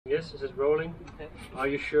this? Is it rolling? Are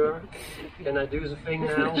you sure? Can I do the thing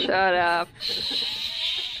now? Shut up.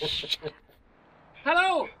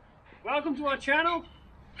 Hello! Welcome to our channel.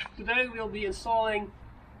 Today we'll be installing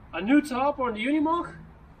a new tarp on the Unimog.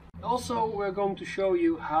 Also we're going to show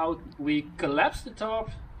you how we collapse the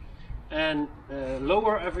tarp and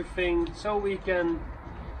lower everything so we can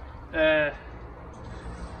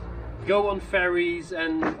go on ferries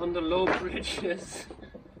and on the low bridges.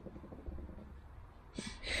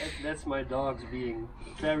 That's my dogs being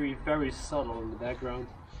very, very subtle in the background.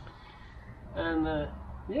 And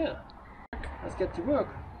yeah, let's get to work.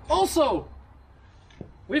 Also,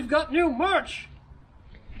 we've got new merch!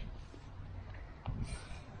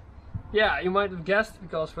 Yeah, you might have guessed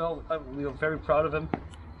because, well, we are very proud of him.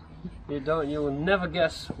 You will never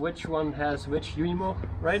guess which one has which Unimog,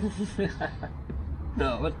 right?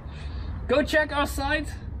 No, but go check our site,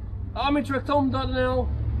 armytrucktom.nl,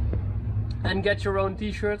 and get your own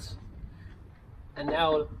t-shirts. And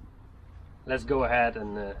now, let's go ahead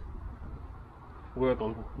and work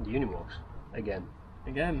on the Unimogs again.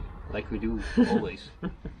 Again? Like we do always.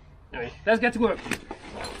 Anyway, let's get to work.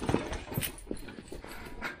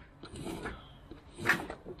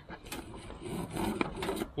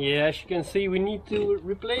 Yeah, as you can see, we need to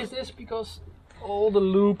replace this because all the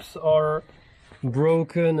loops are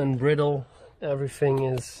broken and brittle. Everything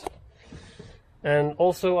is... And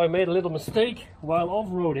also I made a little mistake while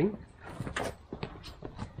off-roading.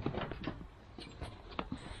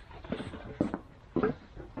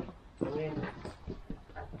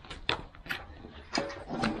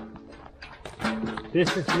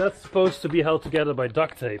 This is not supposed to be held together by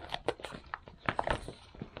duct tape.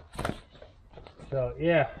 So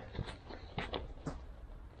yeah,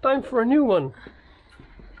 time for a new one,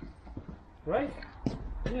 right?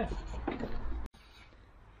 Yeah.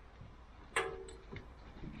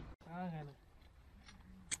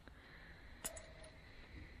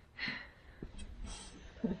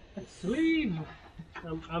 Sleep!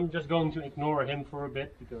 I'm just going to ignore him for a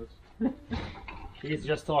bit because he's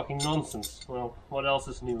just talking nonsense. Well, what else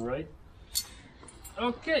is new, right?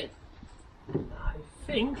 Okay, I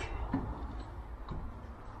think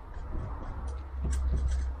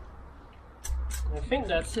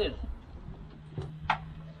that's it.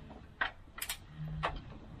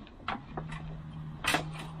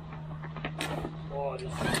 Oh,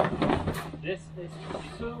 this is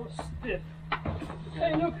so stiff.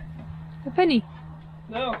 Hey, look! A penny.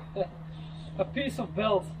 No, a piece of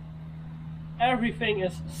belt. Everything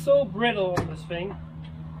is so brittle on this thing.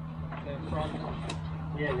 The front.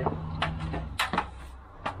 Yeah.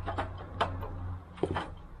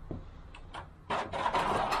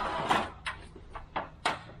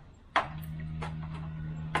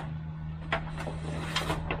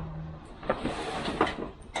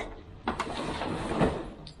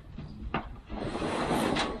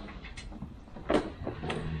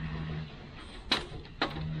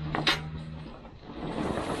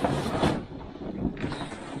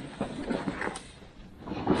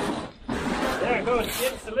 There goes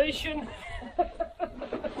the installation.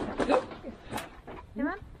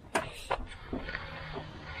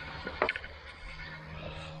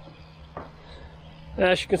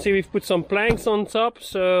 As you can see, we've put some planks on top,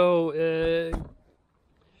 so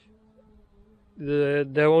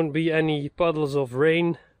there won't be any puddles of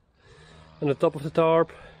rain on the top of the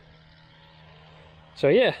tarp. So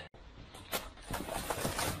yeah.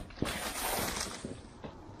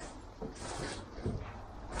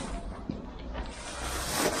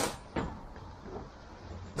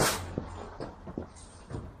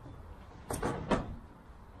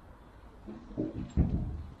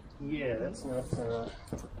 Yeah, that's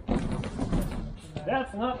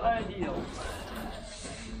not ideal.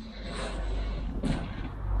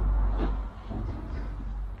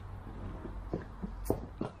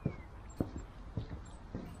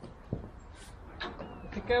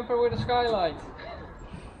 It's a camper with a skylight.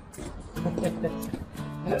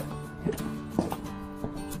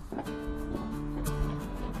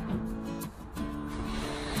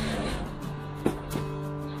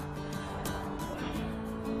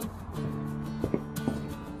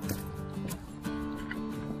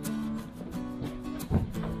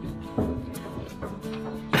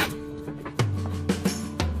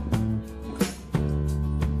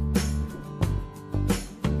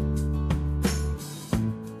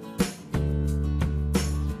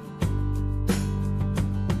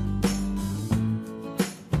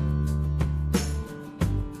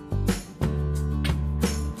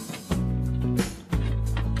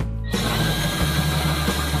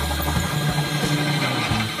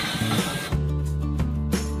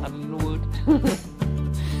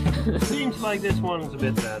 like this one's a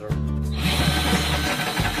bit better.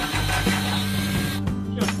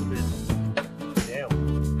 Just a bit. Damn.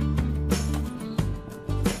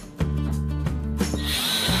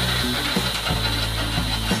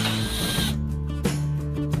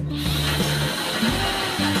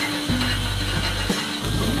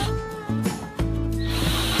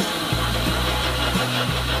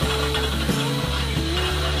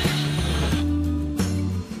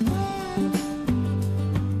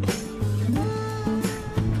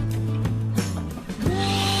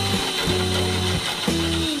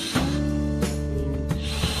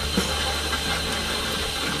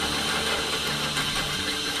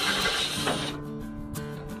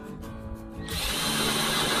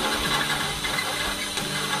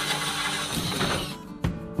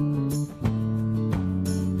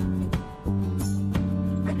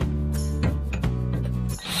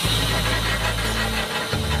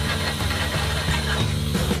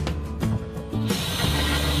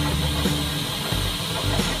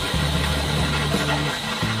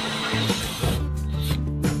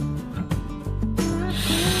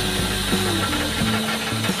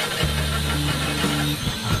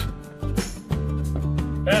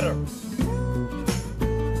 Better.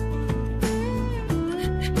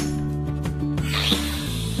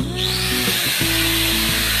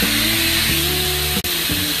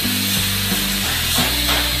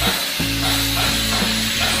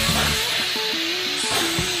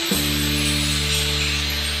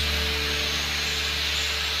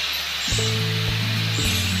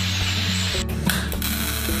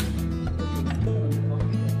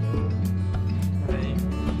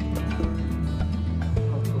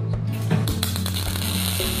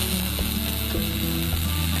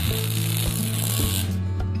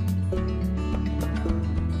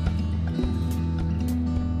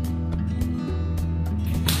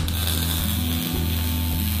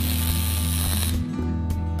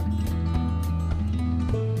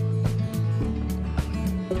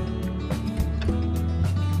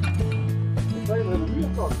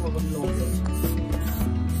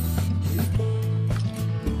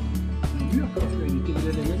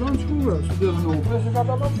 Ze durven nog, dus ze gaat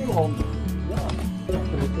dan ook niet rond. Ja, dat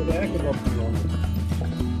is de werken op de grond.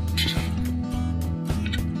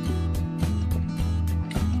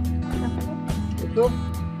 Good job.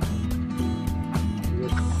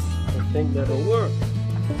 Yes, I think that'll work.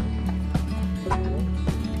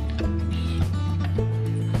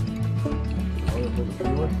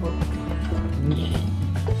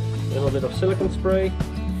 A little bit of silicone spray.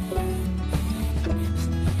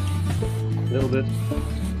 A little bit.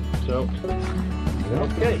 So,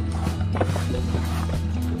 okay.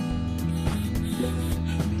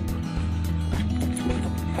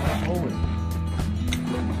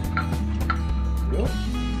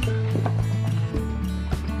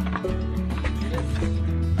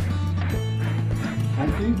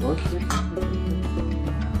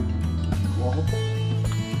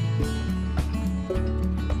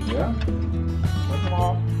 Ja, zet hem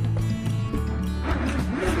af.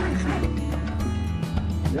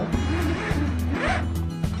 Ja.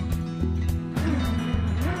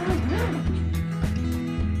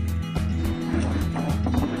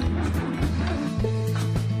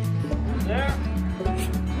 There.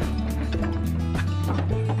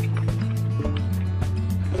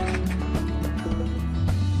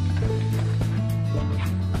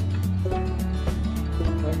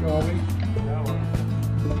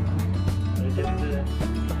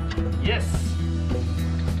 Yes!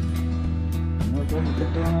 Nou, dan moet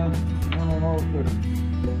ik nog terug.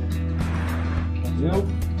 Zo.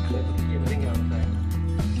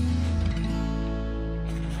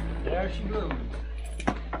 There she goes.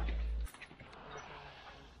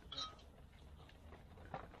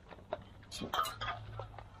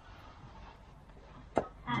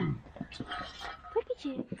 Look at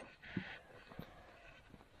you.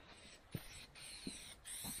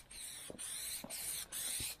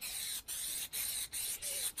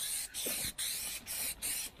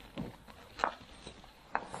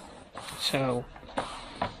 So,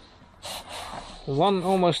 1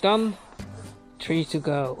 almost done, 3 to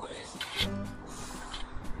go.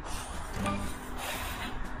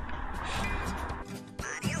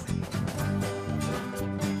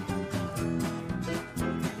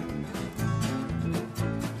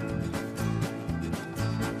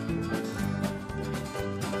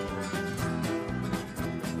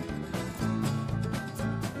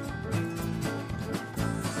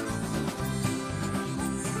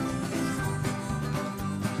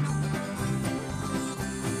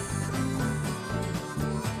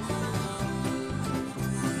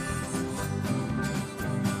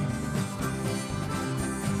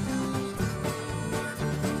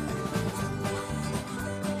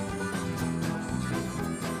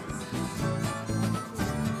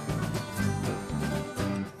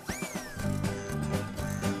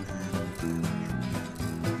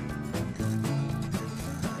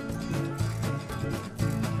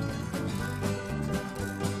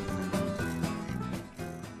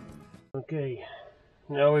 Okay,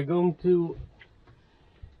 now we're going to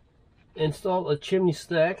install a chimney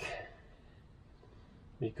stack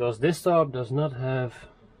because this tarp does not have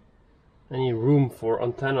any room for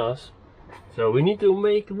antennas, so we need to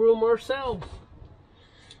make room ourselves.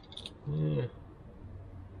 Yeah.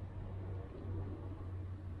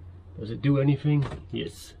 Does it do anything?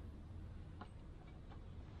 Yes.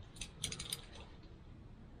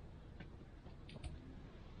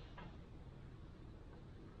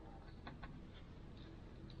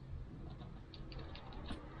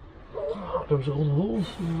 Oh, those are all the holes.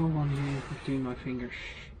 No one here between my fingers.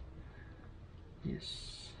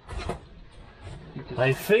 Yes.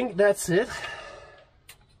 I think that's it.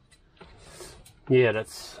 Yeah,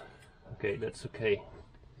 that's okay. That's okay.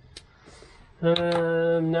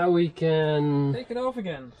 Now we can Take it off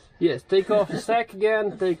again. Yes, take off the stack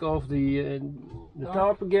again. Take off the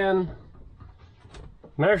tarp again.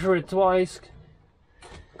 Measure it twice.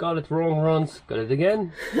 Got it wrong once. Got it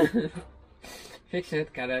again. Fix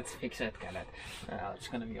it, got it. Fix it, got it. It's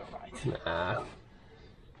gonna be alright. Nah.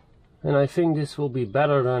 And I think this will be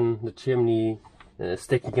better than the chimney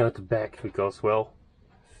sticking out the back because, well,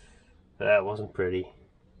 that wasn't pretty,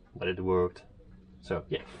 but it worked. So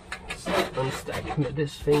yeah, unstack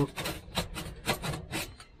this thing.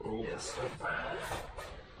 Yes.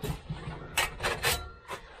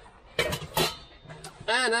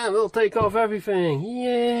 And then we'll take off everything.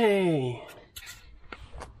 Yay!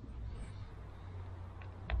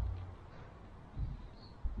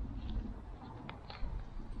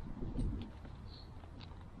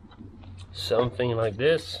 Something like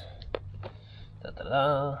this. Da da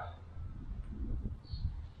da.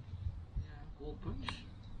 Hole punch.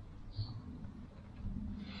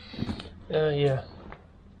 Yeah.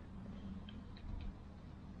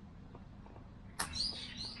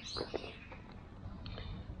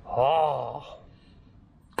 Oh.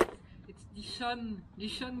 It's the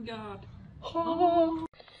sun god. Oh.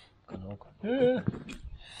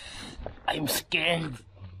 I'm scared.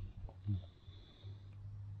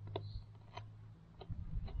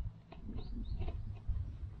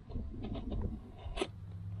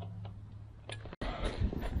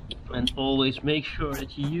 And always make sure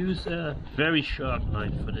that you use a very sharp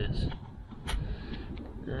knife for this.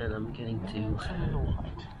 And I'm getting too.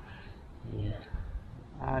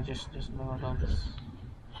 Yeah. Just no, don't.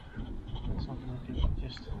 Something I think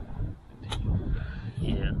just continue.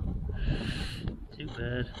 Yeah. Too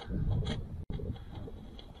bad.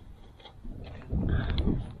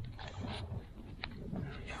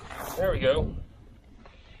 There we go.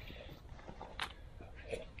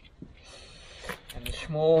 And the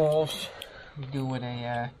small holes we do with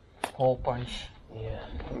a hole punch. Yeah.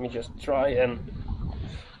 Let me just try and,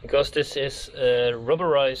 because this is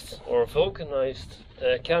rubberized or vulcanized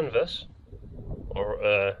canvas,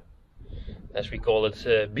 or as we call it,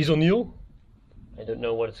 bisonil. I don't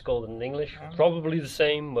know what it's called in English. Probably the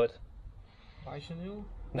same, but Bisonil?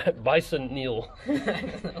 bisonil.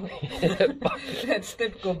 That's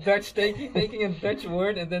typical Dutch, taking a Dutch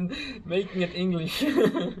word and then making it English.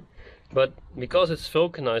 But because it's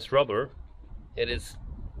vulcanized rubber, it is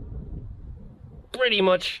pretty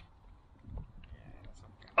much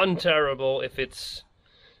unterrible if it's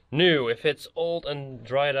new. If it's old and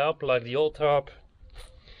dried up like the old tarp,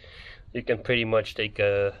 you can pretty much take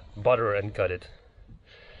butter and cut it.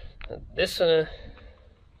 This you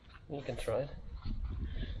can try it.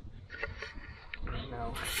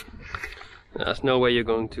 No. There's no way you're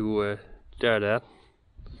going to tear that.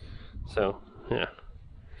 So yeah.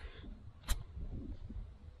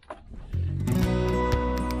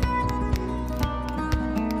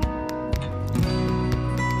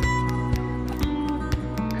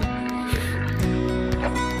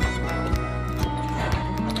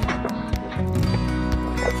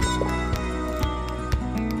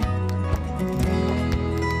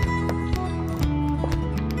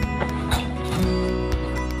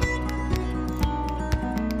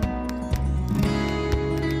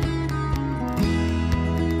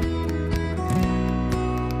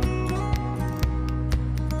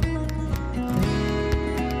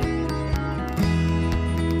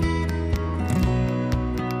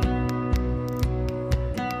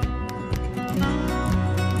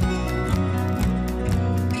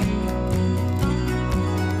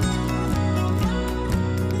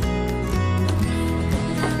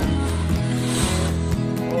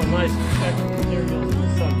 Nice materials in the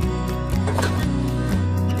sun.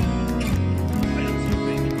 I don't see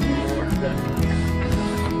anything anymore.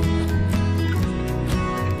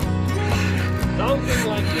 Something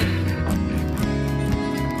like this.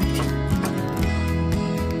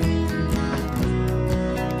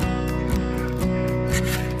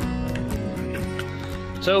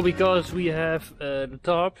 So because we have the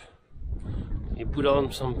tarp, you put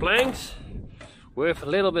on some planks with a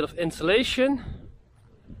little bit of insulation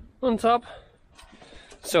on top.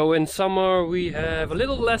 So in summer we have a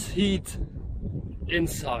little less heat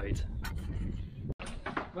inside.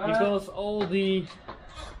 Because all the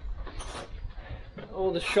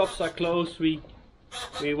shops are closed, we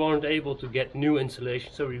weren't able to get new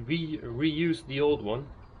insulation, so we reused the old one.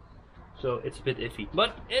 So it's a bit iffy,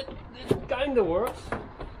 but it kind of works,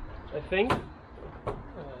 I think.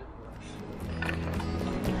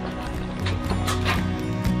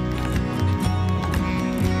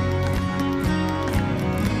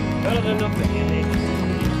 Better than nothing, I think.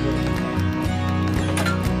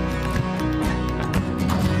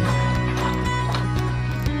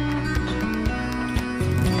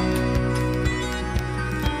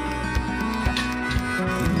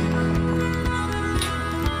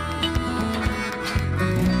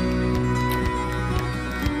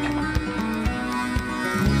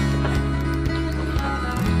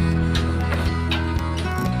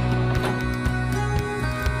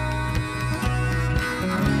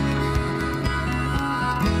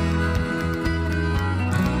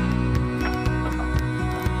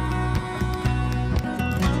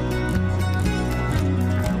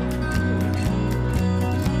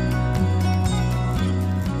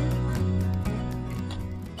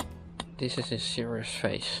 This is a serious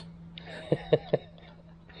face.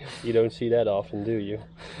 You don't see that often, do you?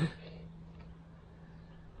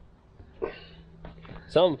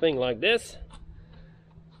 Something like this.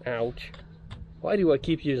 Ouch. Why do I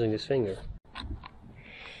keep using this finger?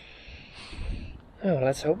 Oh,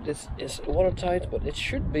 let's hope this is watertight, but it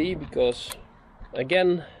should be, because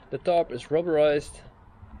again the tarp is rubberized.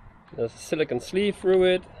 There's a silicone sleeve through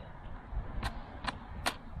it.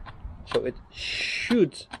 So it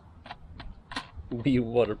should be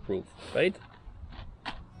waterproof, right?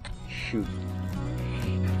 Shoot.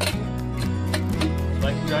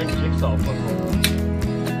 Like a giant jigsaw puzzle.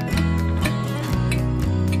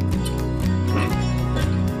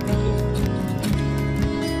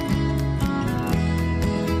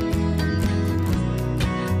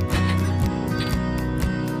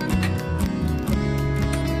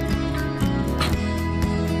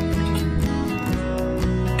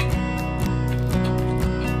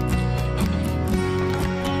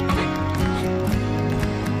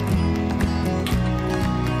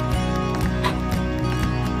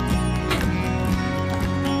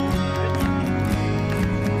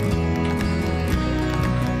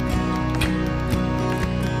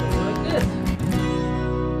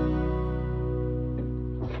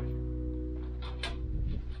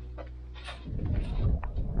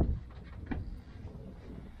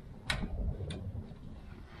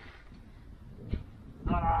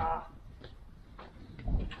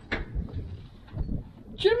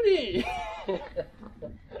 Jimmy!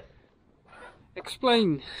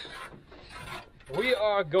 Explain. We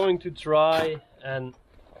are going to try and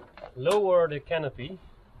lower the canopy,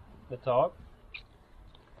 the tarp,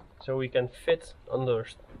 so we can fit under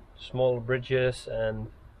small bridges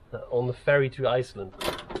and on the ferry to Iceland.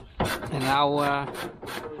 And how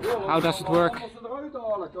does it work?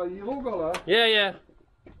 Yeah, yeah.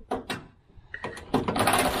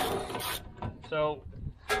 So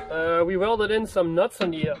we welded in some nuts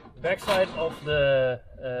on the backside of the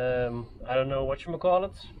I don't know what you call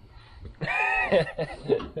it.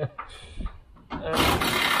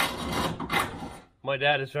 My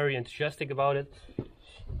dad is very enthusiastic about it,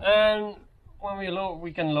 and when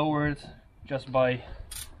we can lower it just by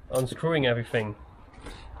unscrewing everything.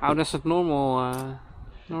 How does it normally?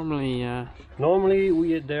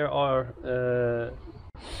 Normally there are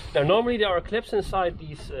clips inside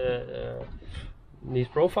these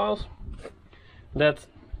profiles that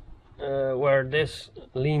where this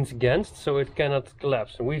leans against, so it cannot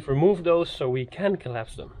collapse, and we've removed those so we can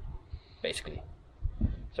collapse them, basically.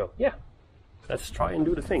 So yeah, let's try and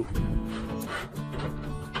do the thing.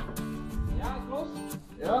 Ja, los.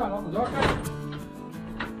 Ja, dan de zakken.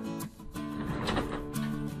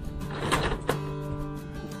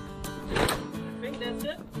 I think that's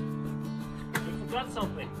it. We forgot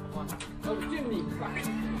something. Oh, chimney.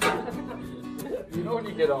 You know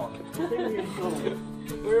you get on.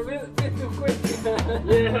 We're a bit too quick.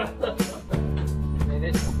 Yeah. Nee,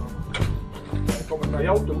 dit is nog. Dan kom ik naar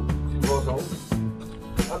jou toe. Zie je wel zo.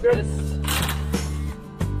 Oké. Yes.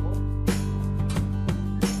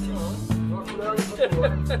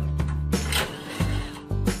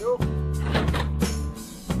 Zo.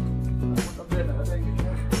 Moet naar binnen, hè, denk ik.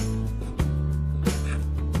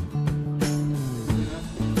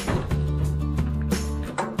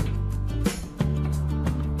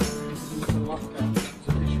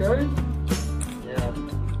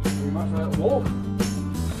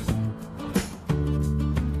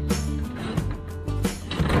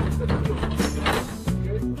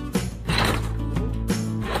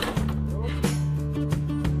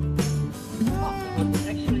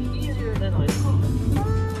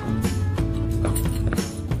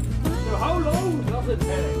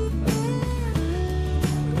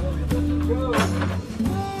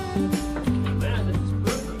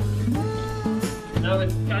 Now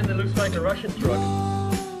it kind of looks like a Russian truck.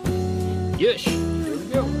 Yes. Here we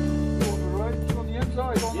go. You on the right, you on the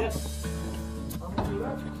inside? Yes. I'm on the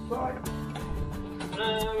left side.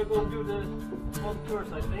 We're going to do the one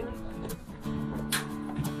first, I think.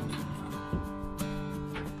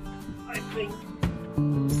 I think.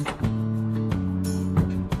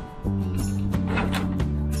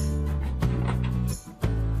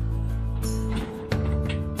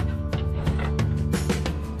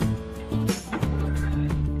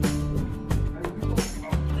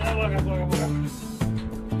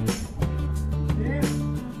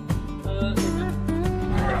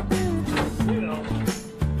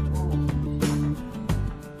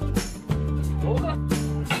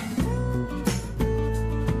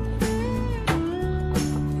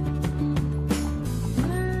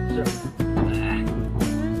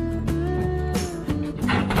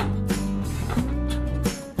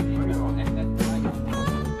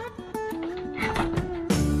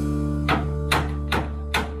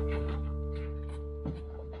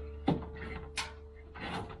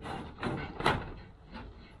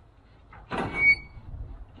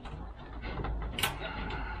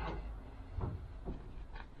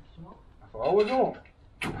 Hou het op.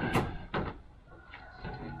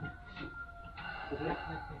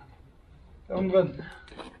 Kom erin.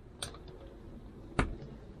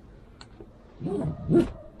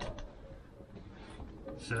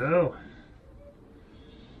 So,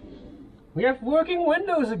 we have working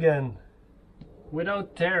windows again,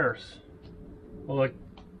 without tears, or like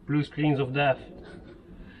blue screens of death.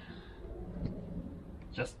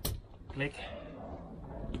 Just click.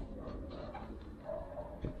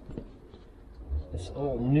 It's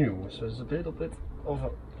all new, so it's a little bit of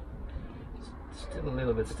a, still a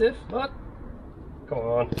little bit stiff, but come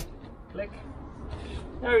on, click.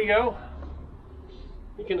 There we go.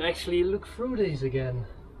 You can actually look through these again.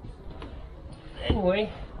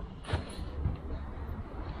 Anyway,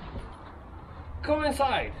 come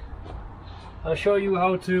inside. I'll show you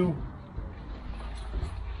how to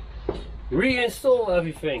reinstall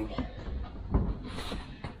everything.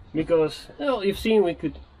 Because, well, you've seen we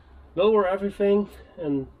could lower everything,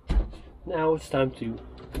 and now it's time to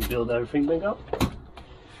build everything back up.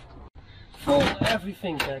 Fold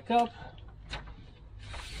everything back up.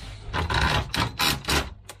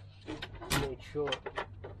 Make sure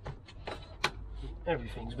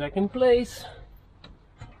everything's back in place.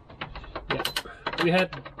 Yeah,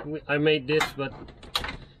 I made this, but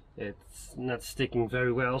it's not sticking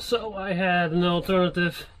very well, so I had an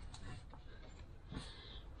alternative.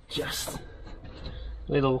 Just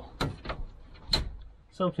little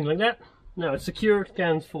something like that. Now it's secured,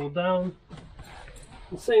 can't fall down.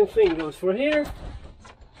 The same thing goes for here.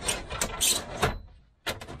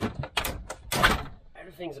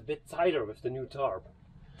 Everything's a bit tighter with the new tarp.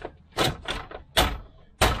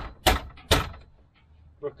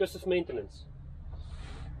 Percussive maintenance.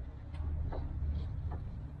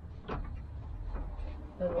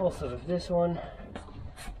 And also with this one,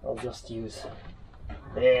 I'll just use.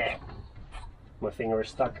 Yeah, my finger is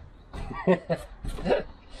stuck. There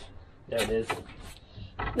it is.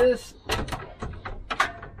 This.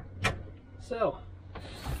 So,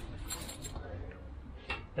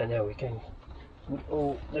 and now we can put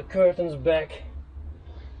all the curtains back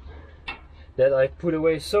that I put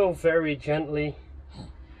away so very gently.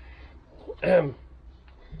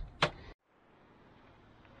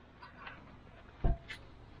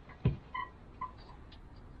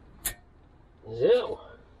 So,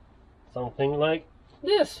 something like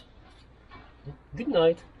this. Good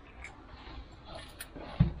night.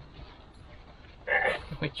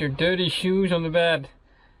 Put your dirty shoes on the bed.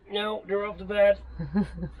 No, they're off the bed.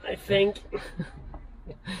 I think.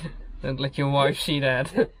 Don't let your wife see that.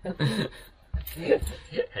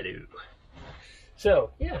 Hello.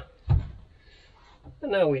 So, yeah.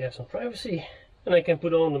 And now we have some privacy. And I can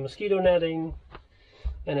put on the mosquito netting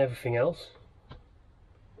and everything else.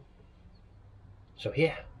 So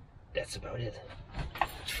yeah, that's about it.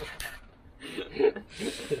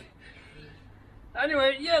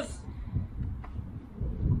 Anyway, yes!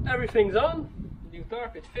 Everything's on. New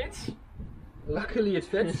tarp, it fits. Luckily it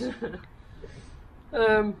fits.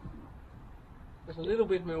 There's a little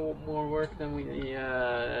bit more work than we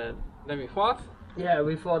thought. Yeah,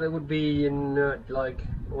 we thought it would be in like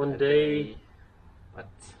one day, but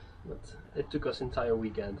it took us entire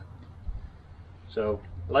weekend. So,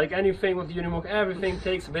 like anything with the Unimog, everything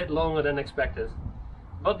takes a bit longer than expected.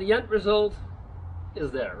 But the end result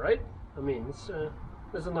is there, right? I mean, it's a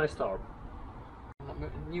nice tarp.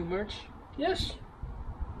 New merch? Yes,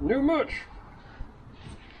 new merch.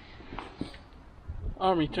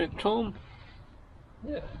 Army trip home.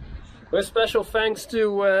 Yeah. With special thanks to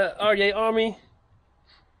RJ Army,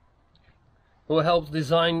 who helped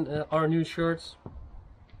design our new shirts.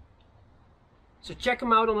 So check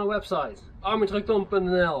them out on our website,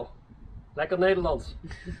 armytrucktom.nl. Lekker Nederlands.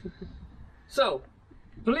 So,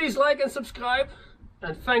 please like and subscribe,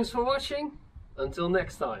 and thanks for watching. Until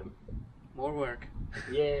next time. More work.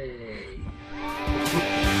 Yay!